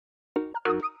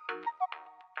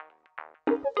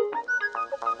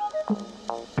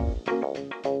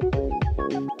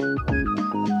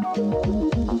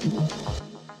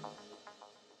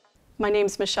My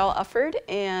name's Michelle Ufford,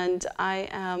 and I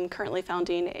am currently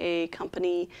founding a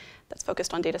company that's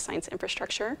focused on data science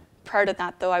infrastructure. Prior to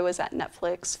that, though, I was at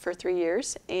Netflix for 3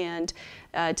 years and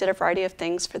did a variety of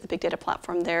things for the big data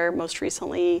platform there. Most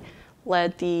recently,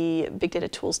 led the big data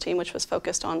tools team, which was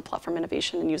focused on platform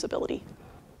innovation and usability.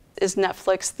 Is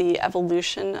Netflix the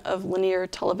evolution of linear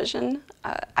television?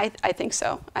 I think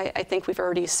so. I think we've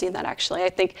already seen that, actually. I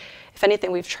think, if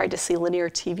anything, we've tried to see linear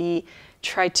TV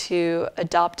try to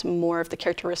adopt more of the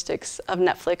characteristics of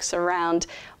Netflix around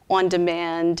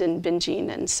on-demand and binging,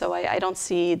 and so I don't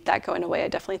see that going away. I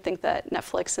definitely think that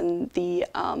Netflix and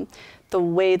the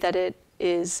way that it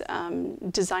is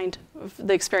designed,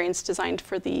 the experience designed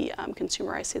for the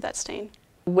consumer, I see that staying.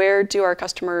 Where do our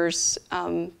customers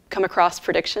come across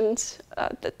predictions?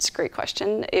 That's a great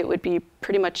question. It would be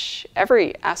pretty much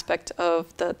every aspect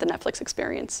of the Netflix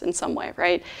experience in some way,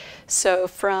 right? So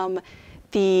from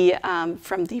the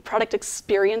product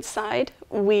experience side,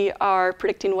 we are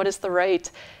predicting what is the right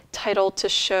title to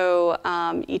show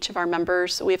each of our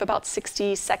members. We have about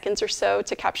 60 seconds or so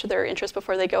to capture their interest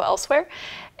before they go elsewhere.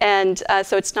 And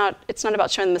so it's not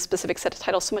about showing them a specific set of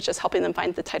titles so much as helping them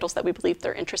find the titles that we believe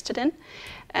they're interested in.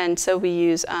 And so we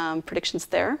use predictions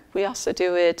there. We also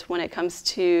do it when it comes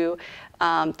to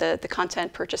the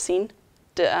content purchasing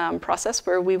process,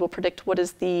 where we will predict what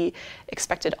is the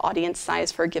expected audience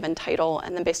size for a given title,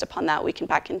 and then based upon that we can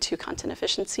back into content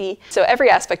efficiency. So every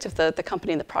aspect of the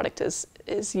company and the product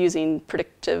is using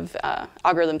predictive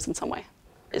algorithms in some way.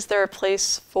 Is there a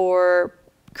place for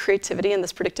creativity in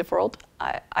this predictive world?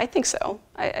 I think so.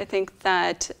 I think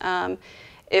that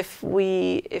if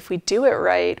we do it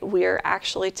right, we are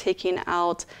actually taking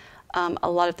out a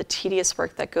lot of the tedious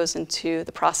work that goes into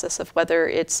the process of whether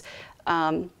it's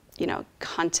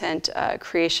content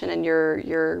creation and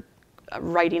you're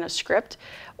writing a script,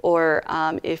 or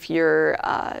if you're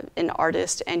an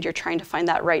artist and you're trying to find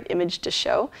that right image to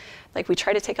show. Like, we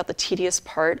try to take out the tedious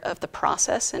part of the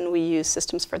process, and we use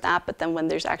systems for that, but then when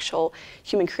there's actual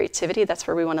human creativity, that's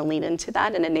where we want to lean into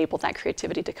that and enable that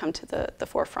creativity to come to the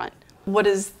forefront. What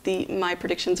is my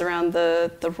predictions around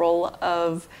the role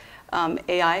of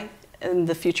AI in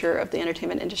the future of the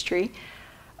entertainment industry?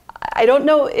 I don't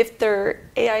know if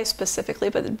they're AI specifically,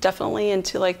 but definitely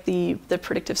into like the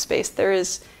predictive space. There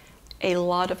is a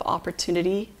lot of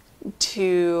opportunity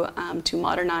to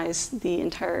modernize the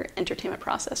entire entertainment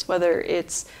process, whether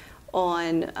it's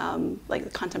on like the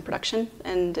content production,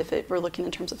 and if we're looking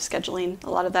in terms of scheduling, a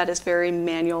lot of that is very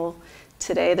manual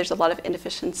today. There's a lot of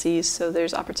inefficiencies, so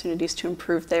there's opportunities to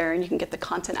improve there, and you can get the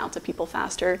content out to people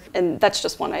faster. And that's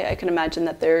just one. I can imagine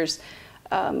that there's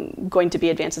going to be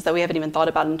advances that we haven't even thought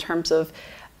about in terms of,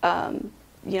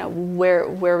 where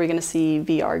are we going to see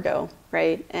VR go,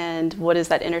 right? And what is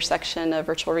that intersection of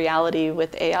virtual reality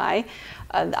with AI?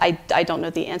 I don't know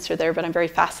the answer there, but I'm very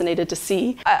fascinated to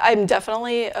see. I'm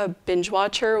definitely a binge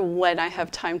watcher when I have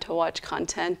time to watch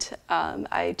content.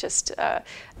 I just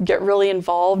get really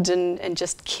involved and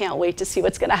just can't wait to see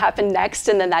what's going to happen next,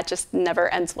 and then that just never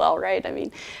ends well, right? I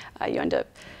mean, you end up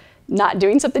not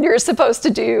doing something you're supposed to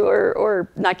do, or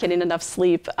not getting enough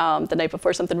sleep the night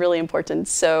before something really important.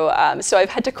 So I've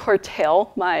had to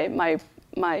curtail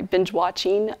my binge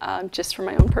watching just for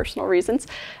my own personal reasons,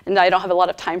 and I don't have a lot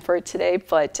of time for it today,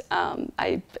 but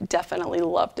I definitely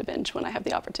love to binge when I have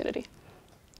the opportunity.